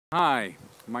Hi,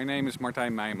 my name is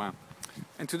Martijn Meima,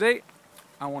 and today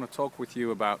I want to talk with you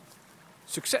about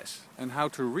success and how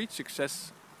to reach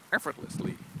success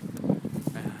effortlessly.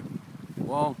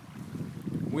 Well,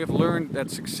 we have learned that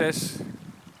success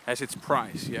has its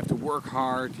price. You have to work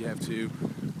hard, you have to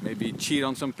maybe cheat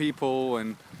on some people,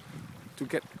 and to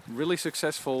get really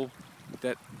successful,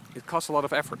 that it costs a lot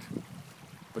of effort.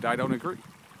 But I don't agree.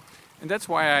 And that's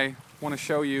why I want to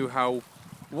show you how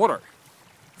water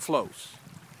flows.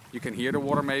 You can hear the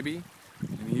water maybe,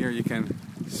 and here you can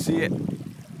see it. And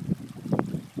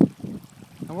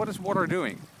what is water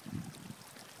doing?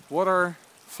 Water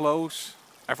flows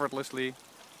effortlessly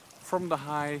from the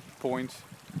high point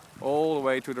all the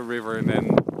way to the river and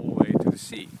then all the way to the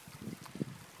sea.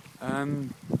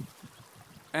 And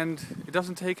it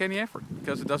doesn't take any effort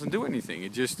because it doesn't do anything,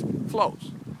 it just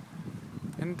flows.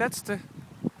 And that's the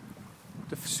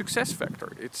success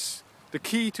factor. It's the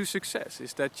key to success,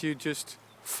 is that you just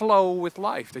flow with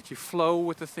life, that you flow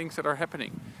with the things that are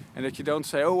happening, and that you don't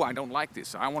say, oh, I don't like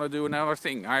this, I want to do another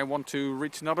thing, I want to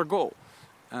reach another goal.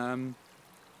 Yeah,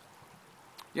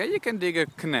 you can dig a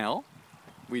canal.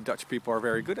 We Dutch people are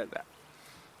very good at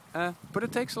that. But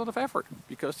it takes a lot of effort,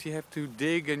 because you have to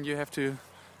dig and you have to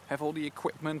have all the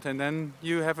equipment, and then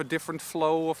you have a different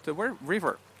flow of the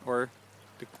river or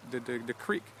the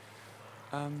creek.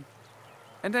 And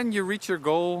then you reach your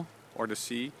goal, or the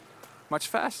sea, much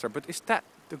faster. But is that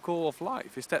the goal of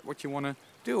life? Is that what you want to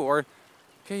do? Or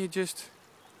can you just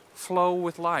flow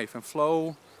with life and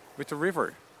flow with the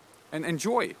river and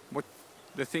enjoy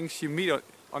the things you meet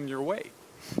on your way?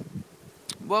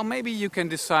 Well, maybe you can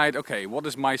decide, okay, what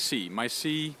is my C?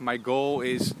 My goal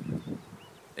is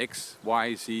X,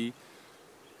 Y, Z.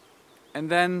 And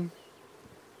then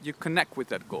you connect with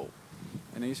that goal.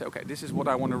 And then you say, okay, this is what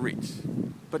I want to reach.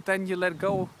 But then you let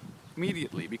go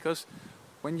immediately, because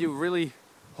when you really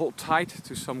hold tight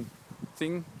to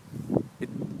something,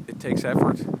 it takes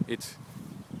effort. It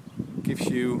gives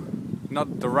you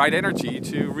not the right energy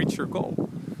to reach your goal.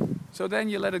 So then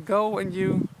you let it go and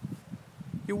you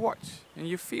watch and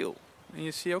you feel and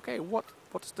you see, okay,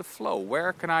 what's the flow?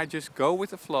 Where can I just go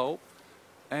with the flow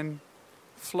and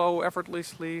flow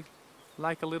effortlessly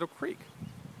like a little creek?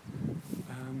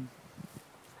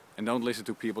 And don't listen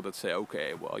to people that say,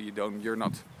 okay, well, you're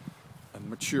not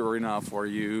mature enough, or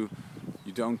you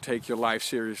don't take your life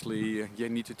seriously, you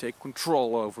need to take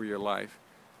control over your life.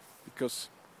 Because,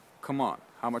 come on,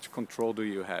 how much control do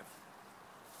you have?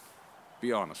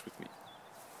 Be honest with me.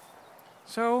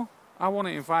 So, I want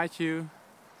to invite you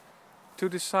to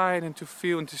decide and to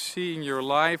feel and to see in your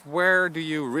life, where do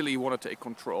you really want to take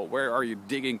control? Where are you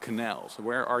digging canals?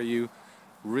 Where are you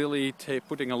really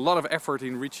putting a lot of effort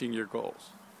in reaching your goals?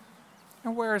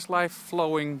 And where is life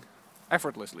flowing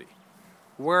effortlessly?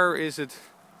 Where is it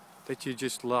that you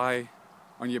just lie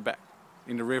on your back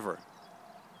in the river?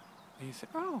 And you say,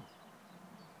 oh,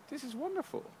 this is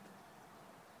wonderful.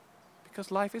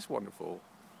 Because life is wonderful.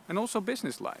 And also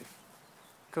business life.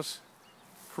 Because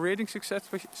creating success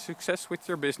with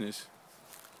your business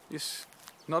is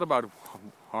not about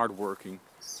hard working.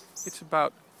 It's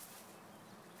about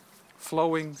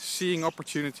flowing, seeing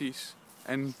opportunities,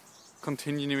 and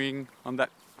continuing on that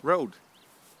road,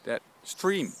 that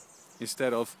stream,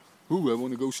 instead of, ooh, I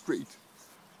want to go straight.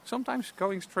 Sometimes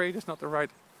going straight is not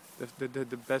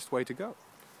the best way to go.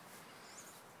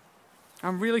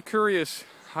 I'm really curious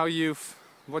how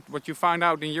what you find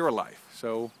out in your life,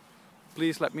 so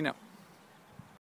please let me know.